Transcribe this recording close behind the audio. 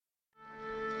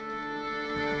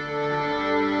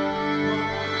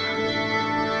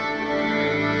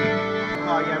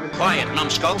Quiet,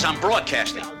 numbskulls, I'm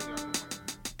broadcasting.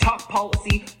 Talk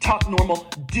policy, talk normal,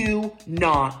 do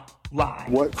not lie.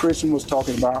 What Christian was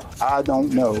talking about, I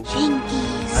don't know.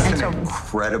 That's an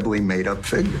incredibly made-up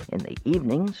figure. In the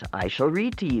evenings, I shall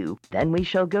read to you. Then we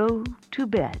shall go to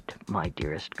bed, my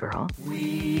dearest girl.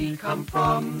 We come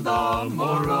from the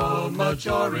moral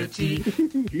majority.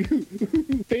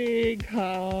 Big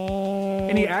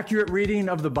heart. Any accurate reading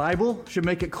of the Bible should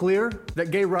make it clear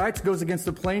that gay rights goes against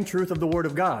the plain truth of the Word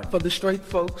of God. For the straight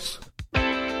folks.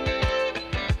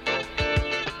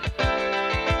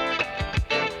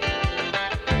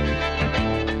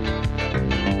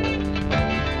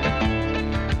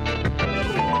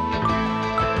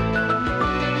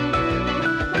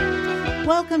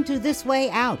 Welcome to This Way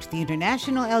Out, the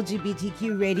international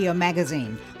LGBTQ radio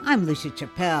magazine. I'm Lucia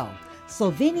Chappelle.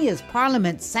 Slovenia's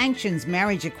parliament sanctions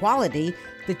marriage equality,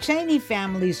 the Cheney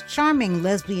family's charming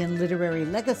lesbian literary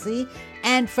legacy,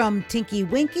 and from Tinky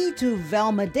Winky to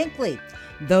Velma Dinkley.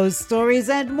 Those stories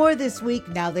and more this week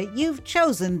now that you've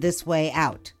chosen This Way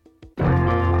Out.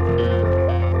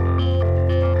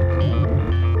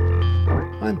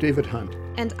 I'm David Hunt.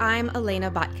 And I'm Elena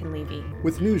Botkin-Levy.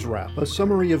 With News Wrap, a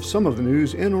summary of some of the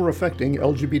news in or affecting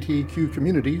LGBTQ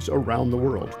communities around the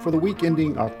world for the week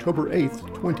ending October 8th,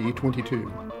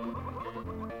 2022.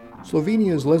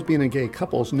 Slovenia's lesbian and gay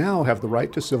couples now have the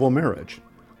right to civil marriage.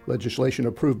 Legislation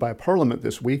approved by Parliament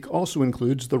this week also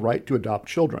includes the right to adopt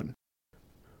children.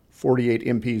 48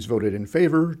 MPs voted in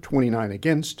favor, 29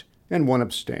 against, and 1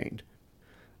 abstained.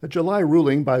 A July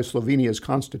ruling by Slovenia's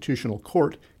Constitutional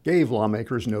Court gave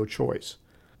lawmakers no choice.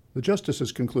 The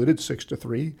justices concluded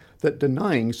 6-3 that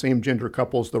denying same-gender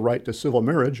couples the right to civil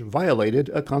marriage violated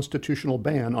a constitutional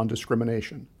ban on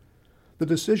discrimination. The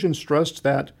decision stressed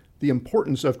that the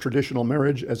importance of traditional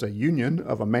marriage as a union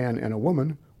of a man and a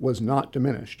woman was not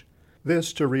diminished.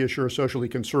 This to reassure socially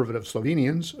conservative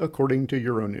Slovenians, according to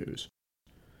Euronews.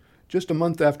 Just a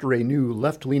month after a new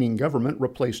left-leaning government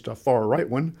replaced a far-right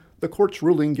one, the court's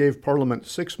ruling gave Parliament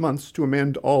 6 months to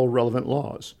amend all relevant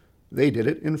laws. They did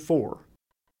it in 4.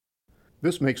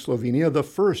 This makes Slovenia the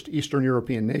first Eastern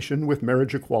European nation with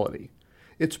marriage equality.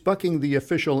 It's bucking the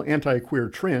official anti-queer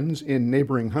trends in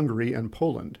neighboring Hungary and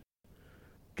Poland.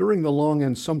 During the long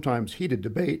and sometimes heated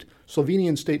debate,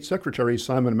 Slovenian State Secretary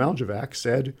Simon Maljevac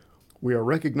said, "We are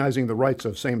recognizing the rights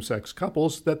of same-sex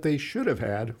couples that they should have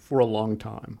had for a long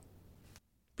time."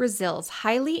 Brazil's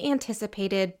highly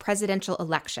anticipated presidential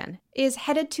election is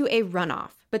headed to a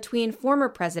runoff between former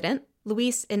president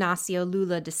Luiz Inácio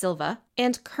Lula da Silva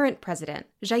and current president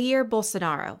Jair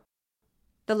Bolsonaro.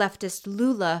 The leftist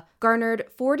Lula garnered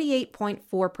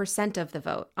 48.4% of the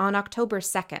vote on October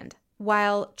 2nd,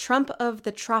 while Trump of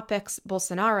the tropics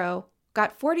Bolsonaro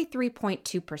got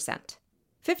 43.2%.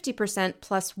 50%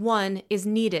 plus 1 is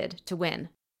needed to win.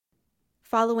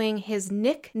 Following his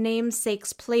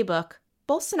namesakes playbook,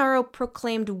 Bolsonaro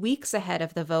proclaimed weeks ahead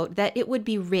of the vote that it would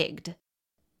be rigged.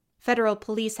 Federal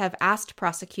police have asked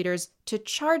prosecutors to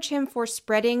charge him for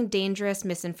spreading dangerous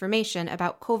misinformation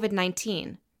about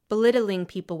COVID-19, belittling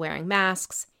people wearing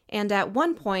masks, and at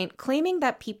one point claiming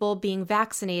that people being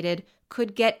vaccinated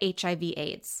could get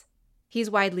HIV/AIDS. He's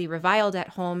widely reviled at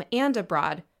home and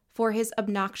abroad for his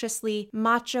obnoxiously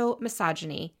macho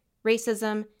misogyny,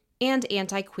 racism, and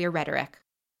anti-queer rhetoric.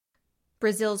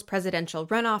 Brazil's presidential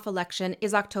runoff election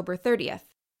is October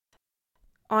 30th.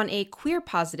 On a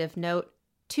queer-positive note,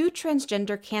 2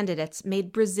 transgender candidates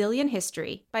made Brazilian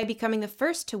history by becoming the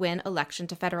first to win election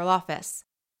to federal office.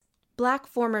 Black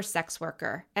former sex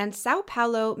worker and São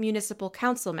Paulo Municipal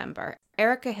Council member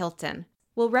Erica Hilton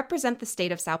will represent the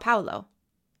state of São Paulo.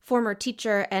 Former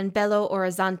teacher and Belo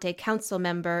Horizonte Council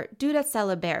member Duda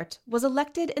Salabert was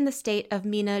elected in the state of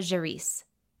Minas Gerais.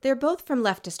 They're both from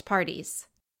leftist parties.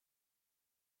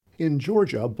 In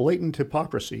Georgia, blatant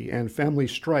hypocrisy and family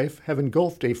strife have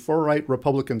engulfed a far-right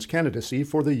Republican's candidacy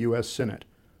for the U.S. Senate.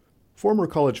 Former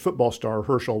college football star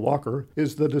Herschel Walker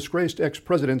is the disgraced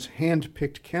ex-president's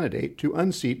hand-picked candidate to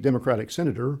unseat Democratic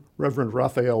Senator Reverend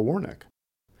Raphael Warnock.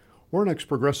 Warnock's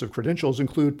progressive credentials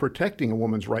include protecting a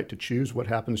woman's right to choose what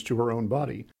happens to her own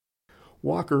body.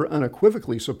 Walker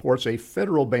unequivocally supports a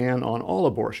federal ban on all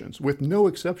abortions, with no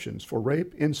exceptions for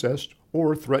rape, incest,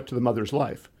 or threat to the mother's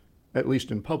life, at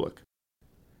least in public.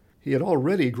 He had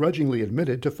already grudgingly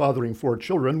admitted to fathering 4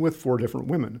 children with 4 different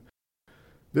women.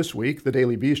 This week, the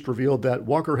Daily Beast revealed that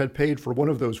Walker had paid for one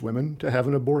of those women to have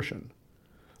an abortion.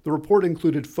 The report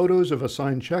included photos of a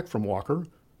signed check from Walker,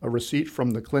 a receipt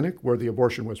from the clinic where the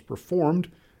abortion was performed,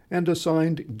 and a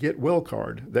signed Get Well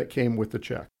card that came with the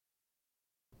check.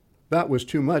 That was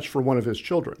too much for one of his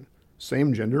children,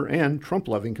 same-gender and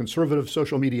Trump-loving conservative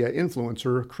social media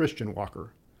influencer Christian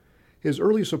Walker. His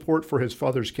early support for his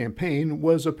father's campaign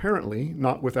was apparently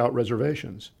not without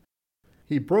reservations.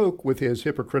 He broke with his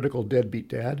hypocritical deadbeat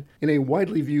dad in a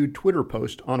widely viewed Twitter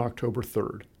post on October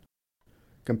 3rd.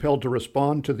 Compelled to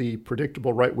respond to the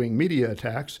predictable right-wing media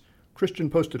attacks, Christian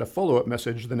posted a follow-up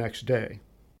message the next day.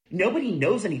 Nobody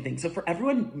knows anything, so for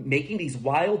everyone making these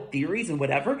wild theories and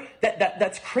whatever,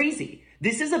 that's crazy.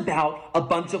 This is about a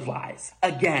bunch of lies.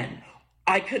 Again,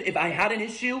 if I had an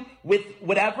issue with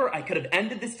whatever, I could have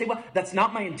ended this table. That's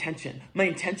not my intention. My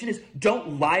intention is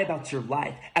don't lie about your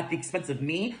life at the expense of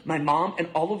me, my mom, and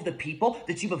all of the people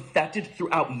that you've affected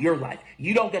throughout your life.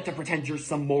 You don't get to pretend you're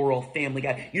some moral family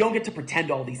guy. You don't get to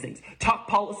pretend all these things. Talk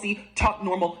policy, talk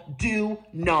normal, do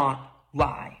not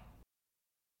lie.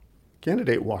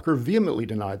 Candidate Walker vehemently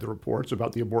denied the reports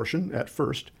about the abortion at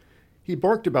first. He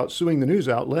barked about suing the news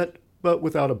outlet, but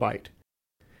without a bite.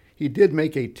 He did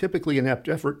make a typically inept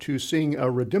effort to sing a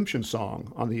redemption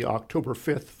song on the October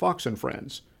 5th Fox and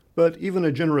Friends, but even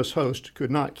a generous host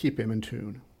could not keep him in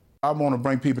tune. I want to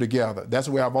bring people together. That's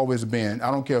the way I've always been.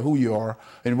 I don't care who you are,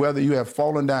 and whether you have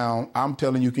fallen down, I'm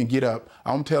telling you can get up.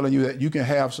 I'm telling you that you can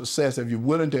have success if you're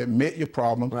willing to admit your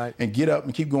problem and get up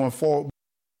and keep going forward.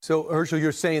 So, Herschel,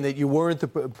 you're saying that you weren't the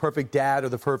perfect dad or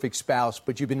the perfect spouse,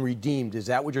 but you've been redeemed. Is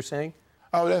that what you're saying?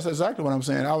 Oh, that's exactly what I'm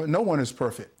saying. No one is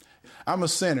perfect. I'm a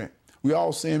sinner. We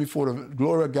all sin before the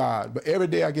glory of God. But every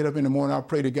day I get up in the morning, I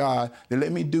pray to God to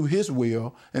let me do his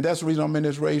will. And that's the reason I'm in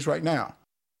this race right now.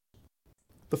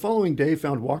 The following day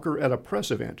found Walker at a press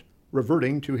event,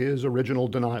 reverting to his original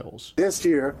denials. This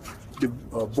here, the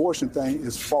abortion thing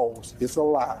is false. It's a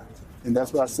lie. And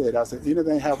that's what I said. I said,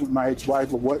 anything happened with my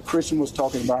ex-wife or what Christian was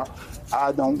talking about,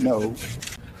 I don't know.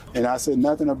 And I said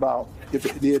nothing about if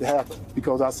it did happen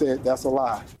because I said that's a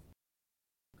lie.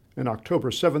 An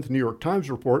October 7th New York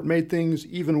Times report made things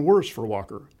even worse for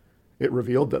Walker. It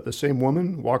revealed that the same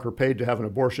woman Walker paid to have an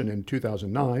abortion in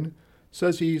 2009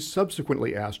 says he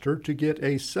subsequently asked her to get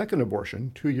a second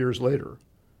abortion 2 years later.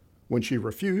 When she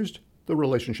refused, the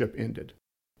relationship ended.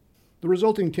 The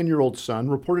resulting 10-year-old son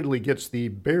reportedly gets the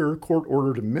bare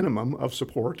court-ordered minimum of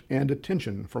support and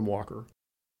attention from Walker.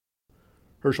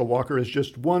 Herschel Walker is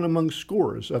just one among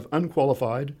scores of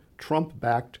unqualified,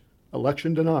 Trump-backed,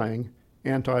 election-denying,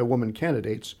 anti-woman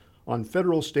candidates on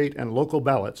federal, state, and local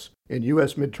ballots in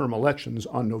U.S. midterm elections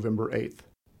on November 8th.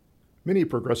 Many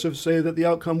progressives say that the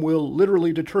outcome will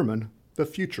literally determine the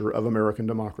future of American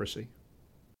democracy.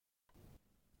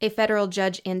 A federal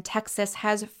judge in Texas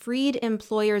has freed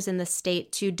employers in the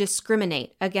state to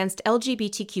discriminate against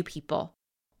LGBTQ people.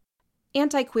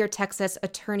 Anti-queer Texas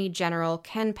Attorney General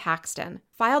Ken Paxton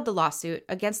filed the lawsuit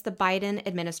against the Biden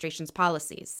administration's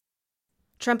policies.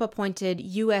 Trump-appointed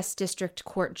U.S. District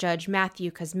Court Judge Matthew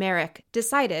Kacsmaryk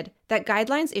decided that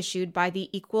guidelines issued by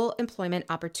the Equal Employment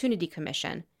Opportunity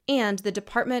Commission and the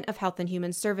Department of Health and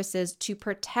Human Services to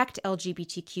protect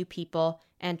LGBTQ people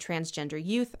and transgender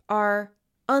youth are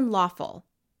unlawful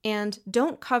and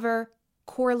don't cover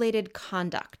correlated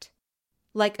conduct,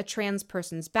 like a trans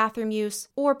person's bathroom use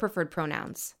or preferred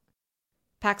pronouns.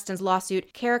 Paxton's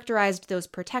lawsuit characterized those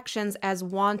protections as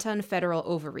wanton federal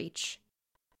overreach.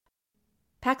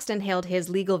 Paxton hailed his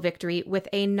legal victory with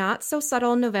a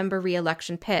not-so-subtle November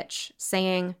re-election pitch,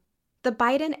 saying, "The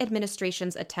Biden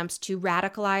administration's attempts to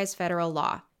radicalize federal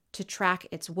law to track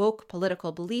its woke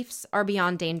political beliefs are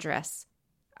beyond dangerous.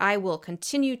 I will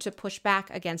continue to push back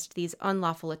against these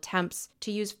unlawful attempts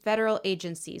to use federal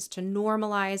agencies to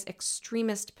normalize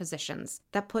extremist positions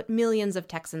that put millions of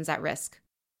Texans at risk."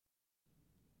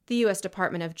 The U.S.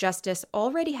 Department of Justice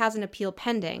already has an appeal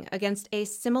pending against a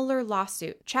similar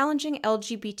lawsuit challenging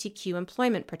LGBTQ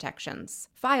employment protections,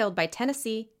 filed by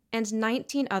Tennessee and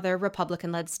 19 other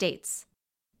Republican-led states.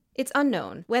 It's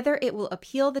unknown whether it will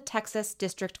appeal the Texas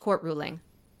District Court ruling.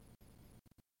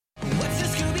 What's the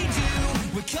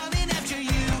Scooby-Doo? We're coming after you.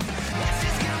 What's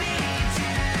the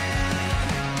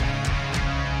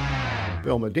Scooby-Doo?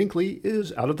 Velma Dinkley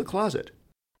is out of the closet.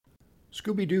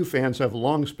 Scooby-Doo fans have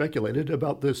long speculated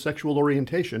about the sexual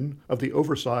orientation of the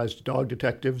oversized dog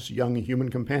detective's young human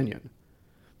companion.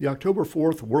 The October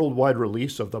 4th worldwide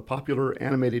release of the popular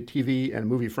animated TV and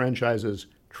movie franchises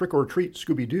Trick or Treat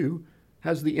Scooby-Doo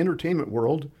has the entertainment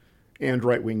world and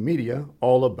right-wing media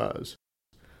all abuzz.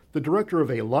 The director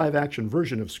of a live-action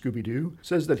version of Scooby-Doo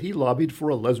says that he lobbied for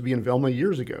a lesbian Velma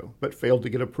years ago, but failed to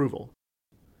get approval.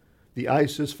 The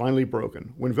ice is finally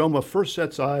broken when Velma first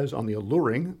sets eyes on the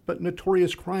alluring but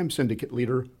notorious crime syndicate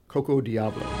leader Coco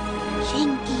Diablo.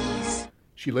 Jinkies.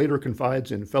 She later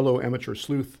confides in fellow amateur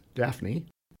sleuth Daphne.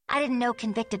 I didn't know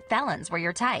convicted felons were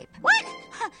your type. What?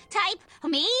 Type?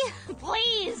 Me?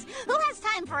 Please. Who has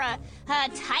time for a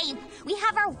type? We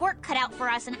have our work cut out for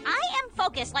us, and I am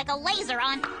focused like a laser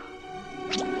on...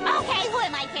 Okay, who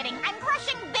am I kidding? I'm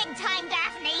crushing big time,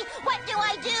 Daphne. What do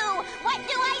I do? What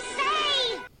do I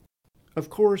say? Of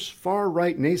course,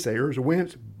 far-right naysayers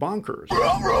went bonkers,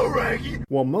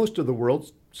 while most of the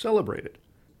world celebrated.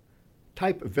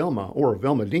 Type Velma or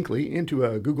Velma Dinkley into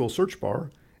a Google search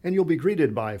bar, and you'll be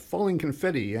greeted by falling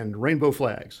confetti and rainbow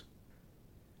flags.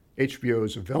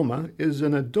 HBO's Velma is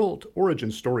an adult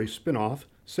origin story spin-off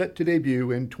set to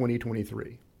debut in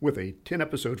 2023, with a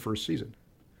 10-episode first season.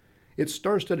 Its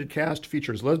star-studded cast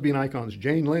features lesbian icons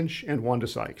Jane Lynch and Wanda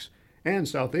Sykes, and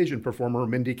South Asian performer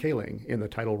Mindy Kaling in the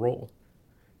title role.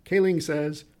 Kaling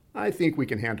says, "I think we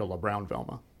can handle a brown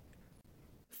Velma."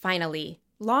 Finally,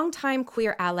 longtime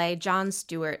queer ally Jon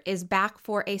Stewart is back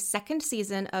for a second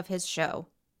season of his show,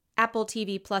 Apple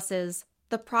TV Plus's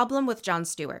The Problem with Jon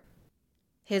Stewart.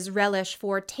 His relish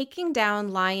for taking down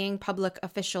lying public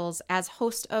officials as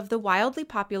host of the wildly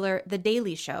popular The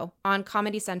Daily Show on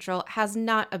Comedy Central has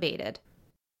not abated.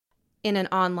 In an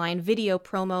online video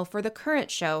promo for the current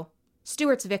show,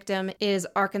 Stewart's victim is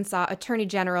Arkansas Attorney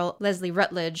General Leslie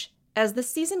Rutledge, as the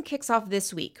season kicks off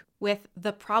this week with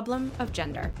The Problem of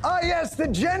Gender. Ah, yes, the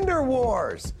gender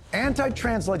wars.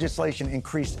 Anti-trans legislation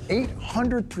increased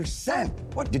 800%.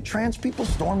 What, did trans people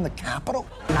storm the Capitol?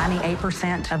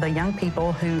 98% of the young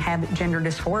people who have gender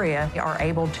dysphoria are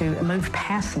able to move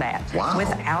past that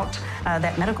without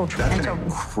that medical treatment. That's an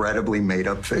incredibly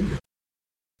made-up figure.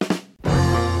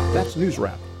 That's News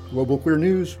Wrap, global queer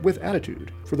news with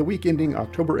attitude for the week ending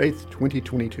October 8th,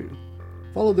 2022.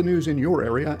 Follow the news in your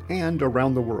area and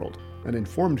around the world. An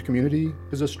informed community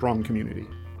is a strong community.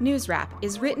 News Wrap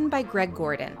is written by Greg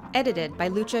Gordon, edited by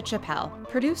Lucia Chappelle,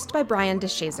 produced by Brian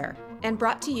DeShazer, and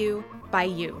brought to you by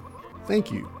you.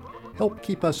 Thank you. Help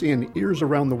keep us in ears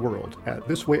around the world at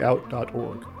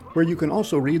thiswayout.org, where you can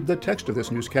also read the text of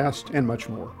this newscast and much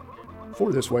more.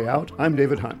 For This Way Out, I'm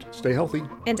David Hunt. Stay healthy.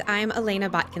 And I'm Elena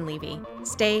Botkin-Levy.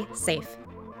 Stay safe.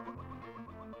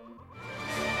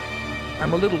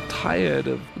 I'm a little tired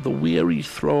of the weary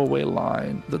throwaway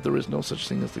line that there is no such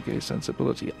thing as the gay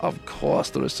sensibility. Of course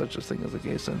there is such a thing as a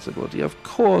gay sensibility. Of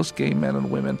course gay men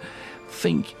and women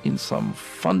think in some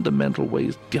fundamental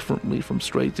ways differently from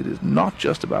straights. It is not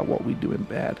just about what we do in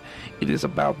bed. It is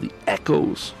about the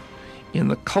echoes in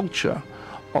the culture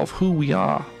of who we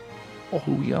are or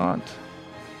who we aren't.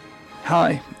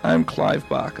 Hi, I'm Clive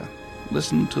Barker.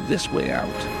 Listen to This Way Out.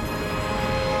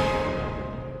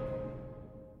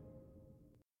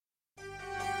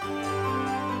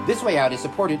 This Way Out is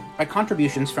supported by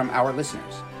contributions from our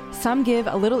listeners. Some give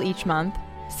a little each month,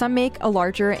 some make a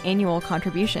larger annual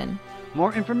contribution.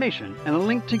 More information and a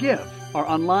link to give are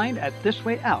online at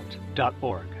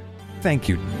thiswayout.org. Thank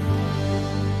you.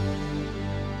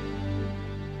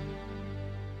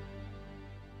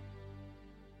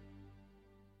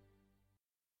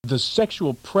 The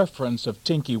sexual preference of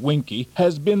Tinky Winky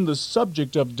has been the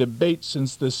subject of debate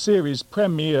since the series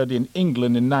premiered in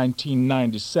England in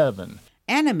 1997.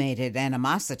 Animated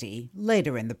animosity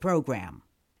later in the program.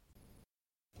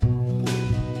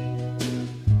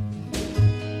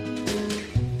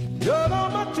 Don't know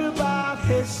much about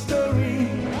history.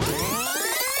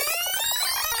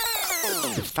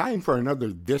 It's time for another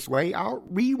This Way Out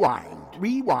Rewind.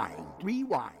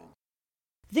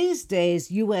 These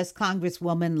days, U.S.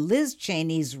 Congresswoman Liz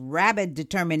Cheney's rabid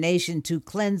determination to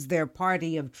cleanse their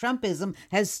party of Trumpism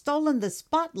has stolen the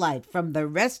spotlight from the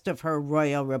rest of her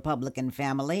royal Republican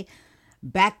family.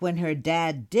 Back when her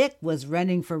dad, Dick, was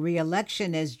running for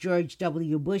re-election as George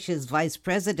W. Bush's vice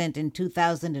president in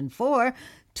 2004,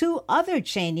 two other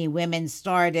Cheney women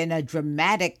starred in a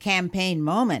dramatic campaign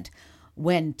moment.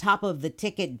 When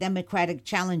top-of-the-ticket Democratic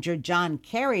challenger John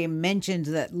Kerry mentioned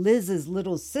that Liz's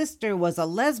little sister was a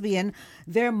lesbian,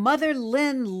 their mother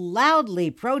Lynn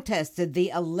loudly protested the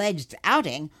alleged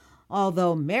outing,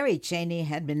 although Mary Cheney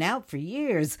had been out for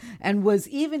years and was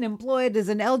even employed as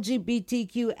an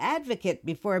LGBTQ advocate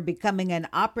before becoming an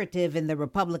operative in the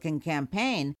Republican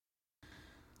campaign.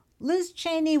 Liz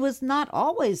Cheney was not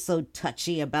always so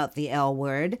touchy about the L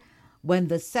word. When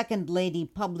the Second Lady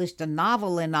published a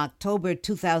novel in October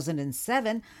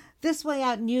 2007, This Way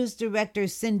Out news director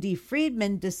Cindy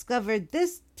Friedman discovered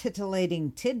this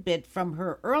titillating tidbit from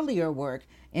her earlier work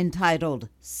entitled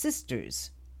Sisters.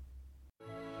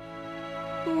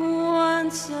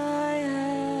 Once I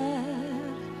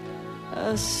had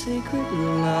a secret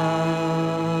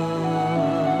love.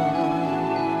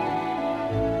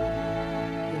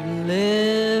 It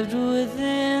lived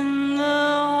within the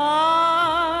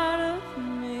heart of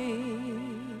me.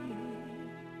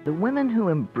 The women who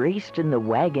embraced in the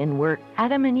wagon were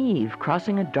Adam and Eve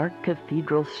crossing a dark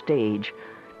cathedral stage.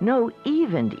 No,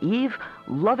 Eve and Eve,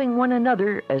 loving one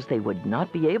another as they would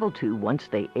not be able to once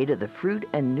they ate of the fruit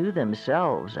and knew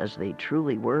themselves as they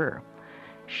truly were.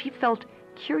 She felt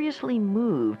curiously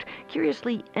moved,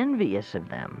 curiously envious of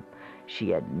them. She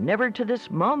had never to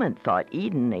this moment thought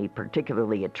Eden a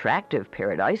particularly attractive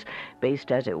paradise,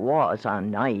 based as it was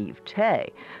on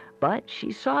naivete. But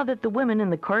she saw that the women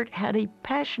in the cart had a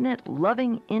passionate,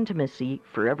 loving intimacy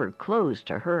forever closed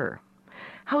to her.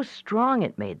 How strong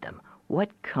it made them! What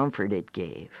comfort it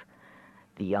gave!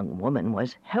 The young woman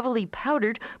was heavily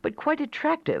powdered, but quite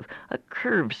attractive, a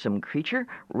curvesome creature,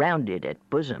 rounded at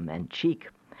bosom and cheek.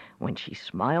 When she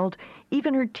smiled,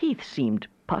 even her teeth seemed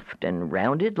puffed and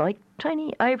rounded like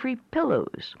tiny ivory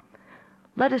pillows.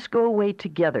 Let us go away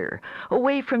together,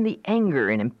 away from the anger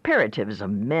and imperatives of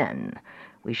men.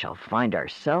 We shall find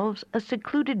ourselves a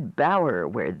secluded bower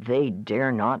where they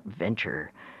dare not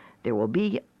venture. There will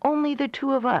be only the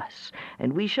two of us,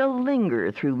 and we shall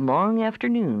linger through long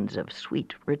afternoons of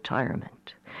sweet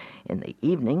retirement. In the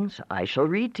evenings I shall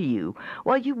read to you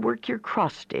while you work your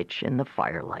cross-stitch in the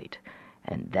firelight,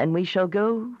 and then we shall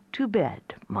go to bed,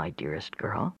 my dearest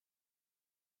girl.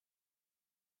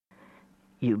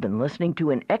 You've been listening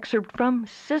to an excerpt from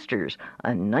Sisters, a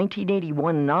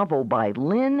 1981 novel by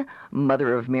Lynn,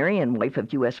 mother of Mary and wife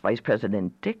of U.S. Vice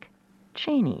President Dick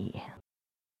Cheney.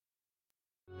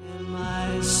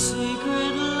 My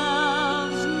secret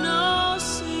love's no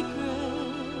secret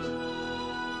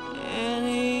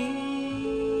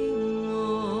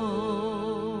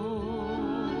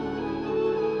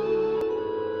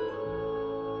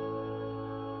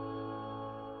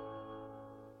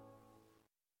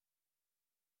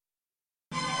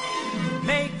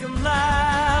Make 'em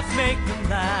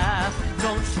laugh,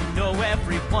 don't you know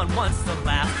everyone wants to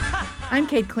laugh? I'm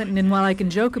Kate Clinton, and while I can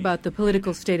joke about the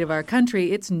political state of our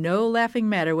country, it's no laughing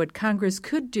matter what Congress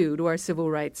could do to our civil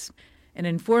rights. An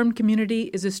informed community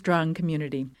is a strong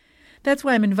community. That's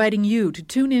why I'm inviting you to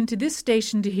tune in to this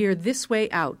station to hear This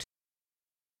Way Out.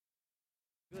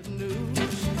 Good news,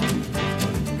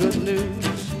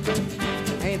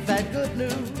 ain't that good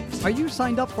news? Are you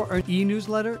signed up for our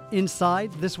e-newsletter,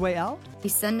 Inside This Way Out?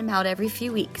 We send them out every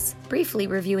few weeks, briefly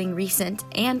reviewing recent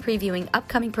and previewing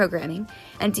upcoming programming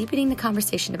and deepening the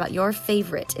conversation about your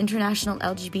favorite international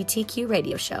LGBTQ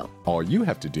radio show. All you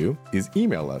have to do is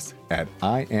email us at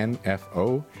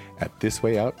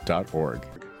info@thiswayout.org.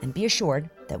 And be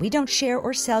assured that we don't share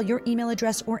or sell your email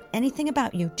address or anything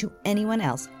about you to anyone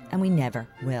else, and we never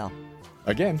will.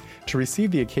 Again, to receive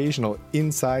the occasional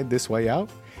Inside This Way Out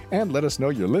and let us know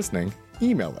you're listening,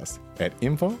 email us at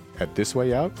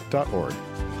info@thiswayout.org.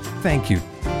 Thank you.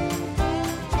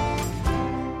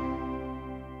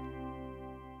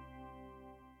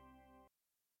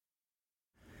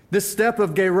 This step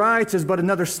of gay rights is but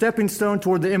another stepping stone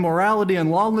toward the immorality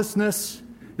and lawlessness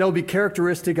that will be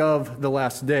characteristic of the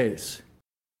last days.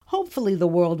 Hopefully the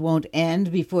world won't end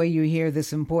before you hear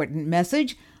this important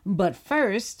message, but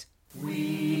first...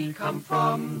 We come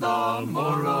from the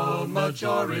moral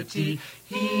majority.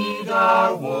 Heed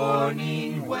our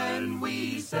warning when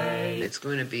we say it's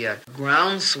going to be a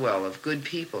groundswell of good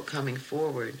people coming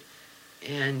forward,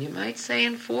 and you might say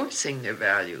enforcing their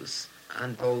values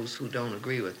on those who don't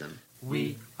agree with them.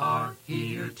 We are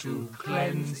here to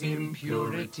cleanse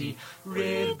impurity,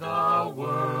 rid the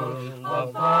world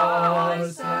of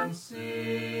vice and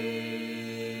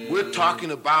sin. We're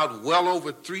talking about well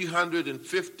over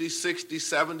 350, 60,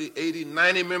 70, 80,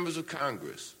 90 members of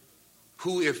Congress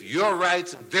who, if your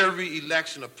rights and their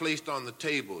re-election are placed on the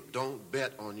table, don't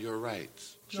bet on your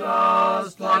rights.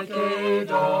 Just like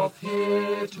Adolf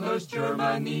Hitler's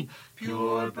Germany,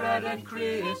 purebred and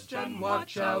Christian,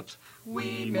 watch out,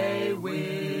 we may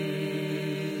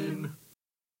win.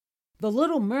 The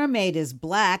Little Mermaid is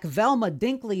black, Velma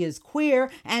Dinkley is queer,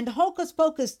 and Hocus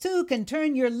Pocus 2 can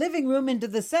turn your living room into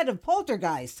the set of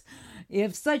Poltergeist.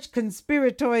 If such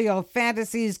conspiratorial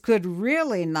fantasies could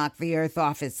really knock the Earth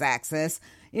off its axis,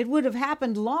 it would have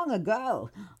happened long ago,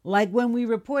 like when we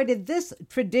reported this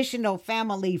traditional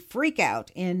family freakout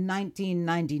in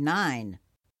 1999.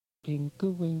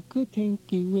 Tinkle winkle,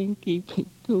 tinky winky,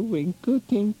 tinkle winkle,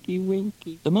 tinky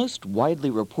winky. The most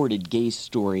widely reported gay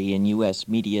story in U.S.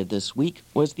 media this week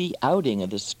was the outing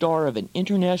of the star of an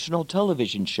international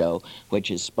television show, which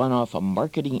has spun off a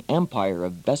marketing empire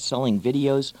of best-selling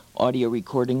videos, audio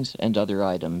recordings, and other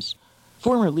items.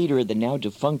 Former leader of the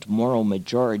now-defunct Moral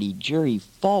Majority, Jerry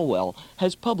Falwell,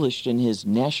 has published in his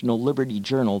National Liberty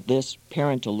Journal this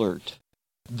parent alert.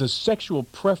 The sexual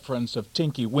preference of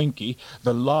Tinky Winky,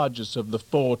 the largest of the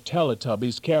 4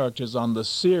 Teletubbies characters on the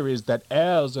series that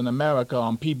airs in America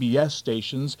on PBS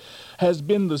stations, has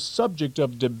been the subject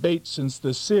of debate since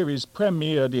the series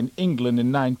premiered in England in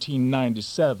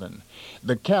 1997.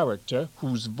 The character,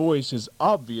 whose voice is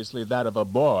obviously that of a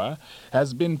boa,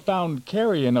 has been found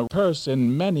carrying a purse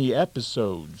in many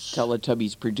episodes.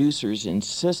 Teletubbies producers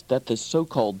insist that the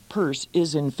so-called purse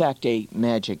is in fact a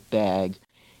magic bag.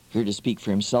 Here to speak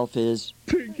for himself is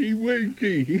Tinky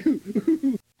Winky.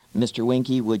 Mr.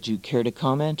 Winky, would you care to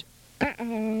comment?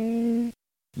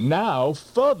 Now,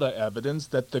 further evidence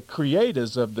that the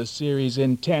creators of the series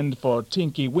intend for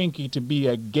Tinky Winky to be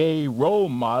a gay role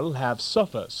model have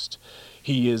surfaced.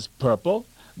 He is purple,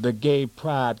 the gay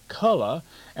pride color,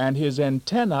 and his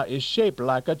antenna is shaped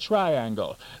like a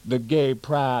triangle, the gay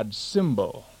pride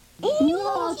symbol.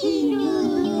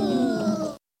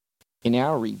 In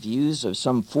our reviews of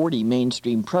some 40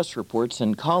 mainstream press reports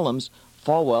and columns,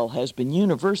 Falwell has been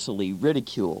universally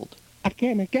ridiculed.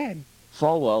 Again.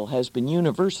 Falwell has been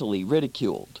universally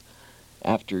ridiculed.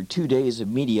 After 2 days of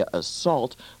media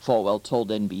assault, Falwell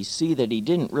told NBC that he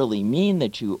didn't really mean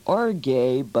that you are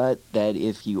gay, but that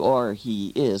if you are,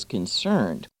 he is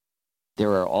concerned.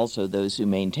 There are also those who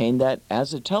maintain that,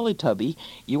 as a Teletubby,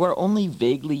 you are only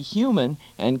vaguely human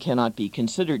and cannot be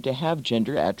considered to have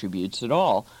gender attributes at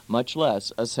all, much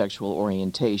less a sexual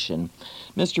orientation.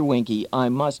 Mr. Winky, I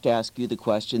must ask you the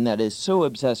question that has so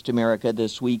obsessed America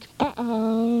this week.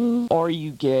 Are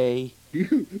you gay?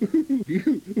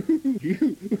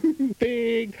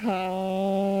 Big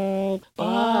hug.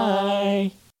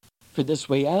 Bye. For This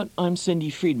Way Out, I'm Cindy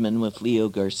Friedman with Leo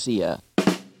Garcia.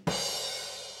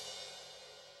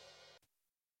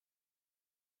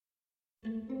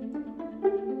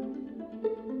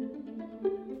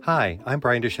 Hi, I'm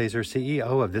Brian DeShazer,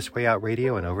 CEO of This Way Out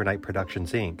Radio and Overnight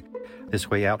Productions, Inc. This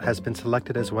Way Out has been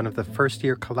selected as one of the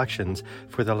first-year collections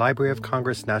for the Library of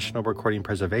Congress National Recording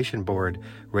Preservation Board,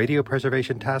 Radio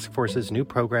Preservation Task Force's new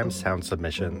program Sound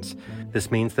Submissions.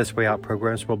 This means This Way Out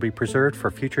programs will be preserved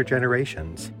for future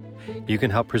generations. You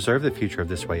can help preserve the future of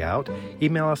This Way Out.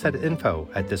 Email us at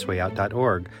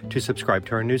info@thiswayout.org to subscribe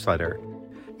to our newsletter.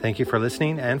 Thank you for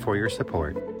listening and for your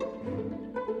support.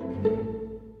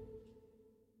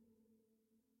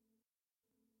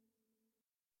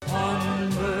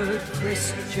 Onward,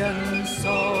 Christian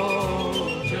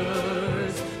soldiers,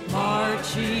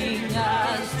 marching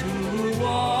as to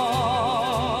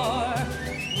war,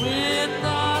 with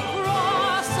the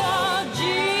cross of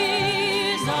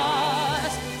Jesus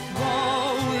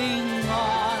going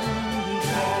on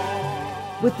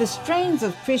before. With the strains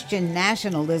of Christian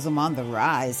nationalism on the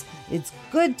rise, it's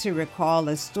good to recall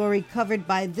a story covered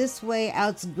by This Way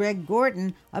Out's Greg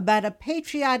Gordon about a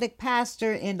patriotic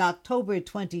pastor in October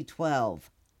 2012.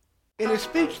 In a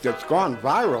speech that's gone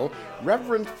viral,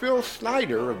 Reverend Phil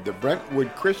Snyder of the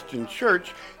Brentwood Christian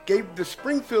Church gave the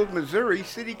Springfield, Missouri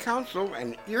City Council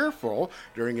an earful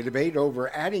during a debate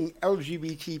over adding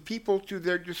LGBT people to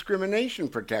their discrimination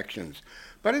protections.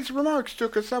 But his remarks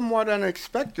took a somewhat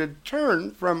unexpected turn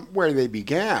from where they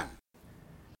began.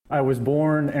 I was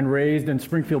born and raised in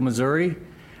Springfield, Missouri,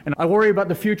 and I worry about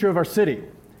the future of our city.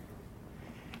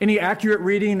 Any accurate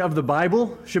reading of the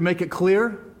Bible should make it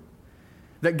clear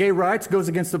that gay rights goes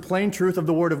against the plain truth of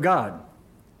the Word of God.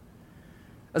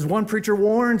 As one preacher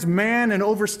warns, man in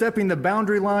overstepping the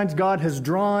boundary lines God has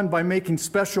drawn by making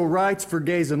special rights for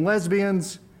gays and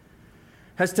lesbians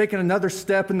has taken another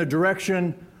step in the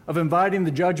direction of inviting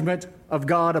the judgment of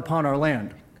God upon our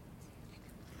land.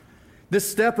 This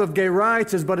step of gay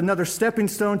rights is but another stepping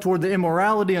stone toward the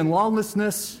immorality and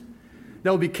lawlessness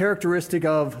that will be characteristic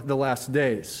of the last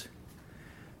days.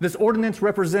 This ordinance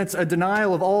represents a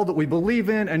denial of all that we believe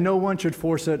in, and no one should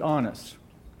force it on us.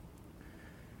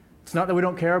 It's not that we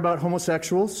don't care about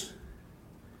homosexuals,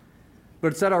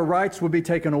 but it's that our rights would be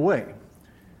taken away.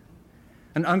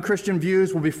 And unchristian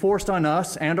views will be forced on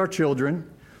us and our children,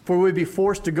 for we would be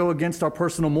forced to go against our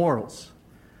personal morals.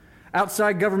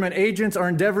 Outside government agents are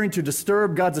endeavoring to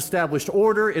disturb God's established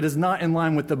order. It is not in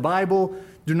line with the Bible.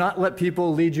 Do not let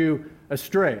people lead you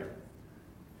astray.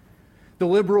 The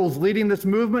liberals leading this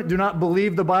movement do not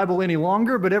believe the Bible any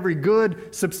longer, but every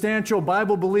good, substantial,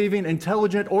 Bible-believing,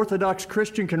 intelligent, Orthodox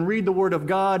Christian can read the Word of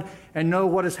God and know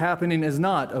what is happening is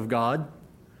not of God.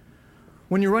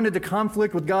 When you run into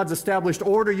conflict with God's established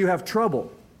order, you have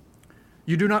trouble.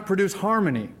 You do not produce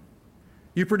harmony.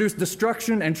 You produce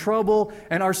destruction and trouble,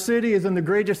 and our city is in the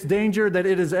greatest danger that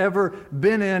it has ever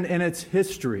been in its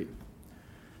history.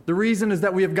 The reason is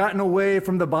that we have gotten away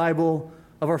from the Bible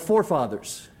of our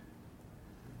forefathers.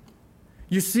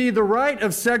 You see, the right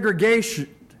of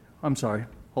segregation... hold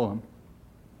on.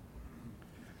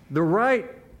 The right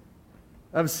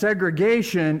of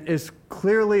segregation is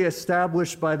clearly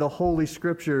established by the Holy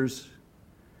Scriptures,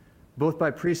 both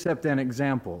by precept and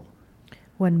example.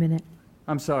 1 minute.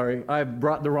 I'm sorry, I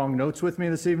brought the wrong notes with me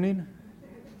this evening.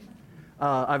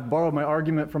 I've borrowed my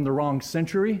argument from the wrong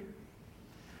century.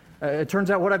 It turns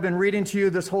out what I've been reading to you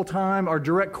this whole time are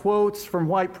direct quotes from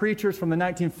white preachers from the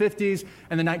 1950s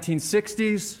and the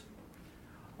 1960s,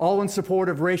 all in support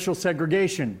of racial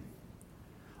segregation.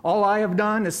 All I have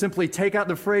done is simply take out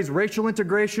the phrase racial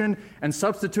integration and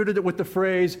substituted it with the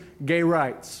phrase gay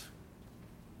rights.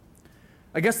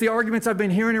 I guess the arguments I've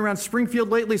been hearing around Springfield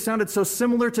lately sounded so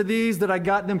similar to these that I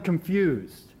got them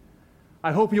confused.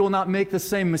 I hope you will not make the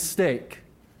same mistake.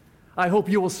 I hope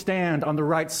you will stand on the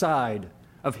right side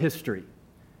of history.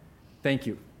 Thank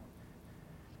you.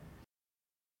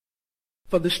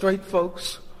 For the straight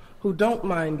folks who don't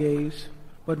mind gays,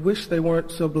 but wish they weren't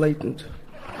so blatant.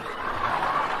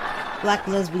 Black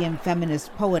lesbian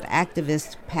feminist poet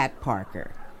activist Pat Parker.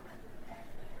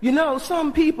 You know,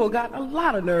 some people got a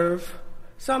lot of nerve.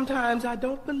 Sometimes I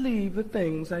don't believe the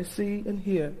things I see and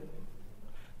hear.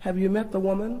 Have you met the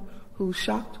woman who's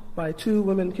shocked by two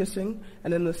women kissing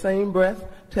and in the same breath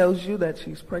tells you that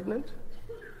she's pregnant?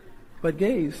 But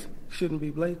gays shouldn't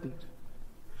be blatant.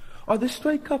 Or the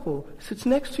straight couple sits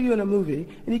next to you in a movie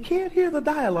and you can't hear the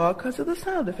dialogue because of the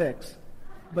sound effects.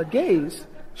 But gays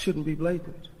shouldn't be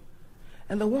blatant.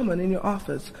 And the woman in your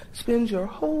office spends your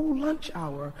whole lunch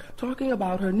hour talking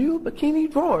about her new bikini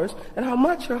drawers and how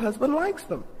much her husband likes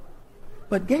them.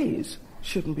 But gays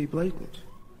shouldn't be blatant.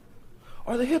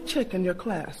 Or the hip chick in your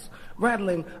class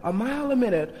rattling a mile a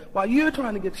minute while you're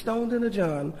trying to get stoned in a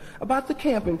john about the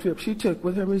camping trip she took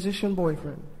with her musician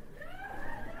boyfriend.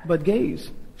 But gays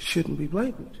shouldn't be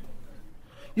blatant.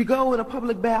 You go in a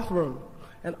public bathroom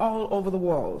and all over the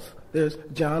walls there's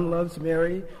John loves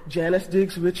Mary, Janice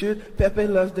digs Richard, Pepe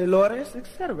loves Dolores,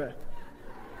 etc.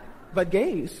 But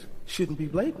gays shouldn't be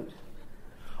blatant.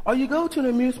 Or you go to an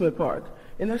amusement park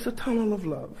and there's a tunnel of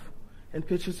love and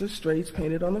pictures of straights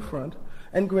painted on the front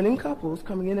and grinning couples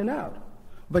coming in and out.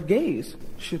 But gays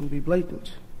shouldn't be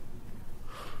blatant.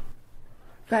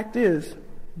 Fact is,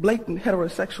 blatant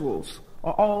heterosexuals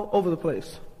are all over the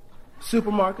place.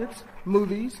 Supermarkets,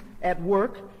 movies, at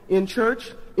work, in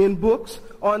church, in books,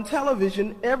 on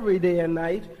television, every day and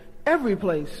night, every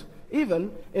place,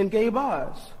 even in gay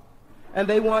bars. And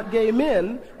they want gay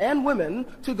men and women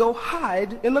to go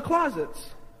hide in the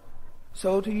closets.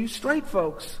 So to you straight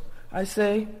folks, I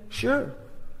say, sure,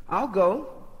 I'll go,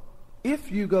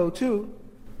 if you go too,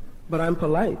 but I'm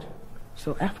polite,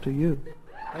 so after you.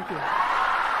 Thank you.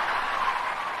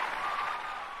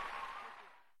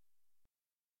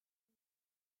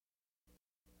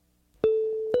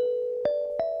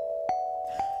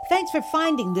 Thanks for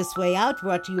finding This Way Out,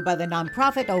 brought to you by the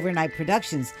nonprofit Overnight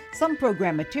Productions. Some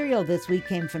program material this week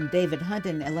came from David Hunt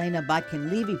and Elena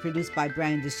Botkin-Levy, produced by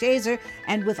Brian DeShazer,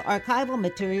 and with archival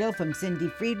material from Cindy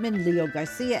Friedman, Leo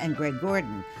Garcia, and Greg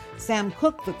Gordon. Sam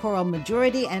Cooke, the choral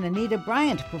majority, and Anita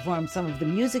Bryant performed some of the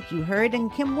music you heard,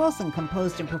 and Kim Wilson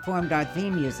composed and performed our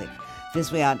theme music. This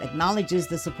Way Out acknowledges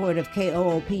the support of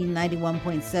KOOP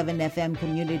 91.7 FM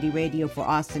Community Radio for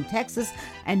Austin, Texas,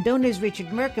 and donors Richard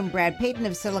Merck and Brad Payton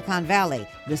of Silicon Valley.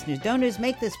 Listeners' donors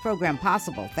make this program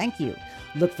possible. Thank you.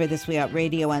 Look for This Way Out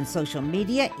Radio on social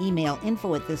media, email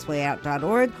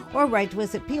info@thiswayout.org, or write to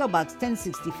us at P.O. Box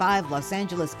 1065, Los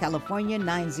Angeles, California,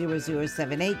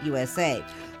 90078, USA.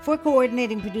 For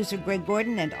coordinating producer Greg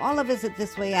Gordon and all of us at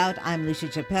This Way Out, I'm Lucia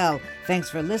Chappelle. Thanks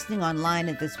for listening online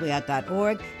at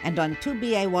thiswayout.org and on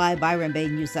 2BAY Byron Bay,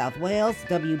 New South Wales,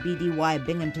 WBDY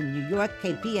Binghamton, New York,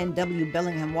 KPNW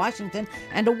Bellingham, Washington,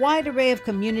 and a wide array of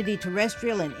community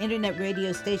terrestrial and internet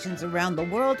radio stations around the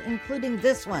world, including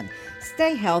this one.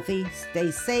 Stay healthy,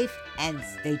 stay safe, and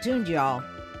stay tuned, y'all.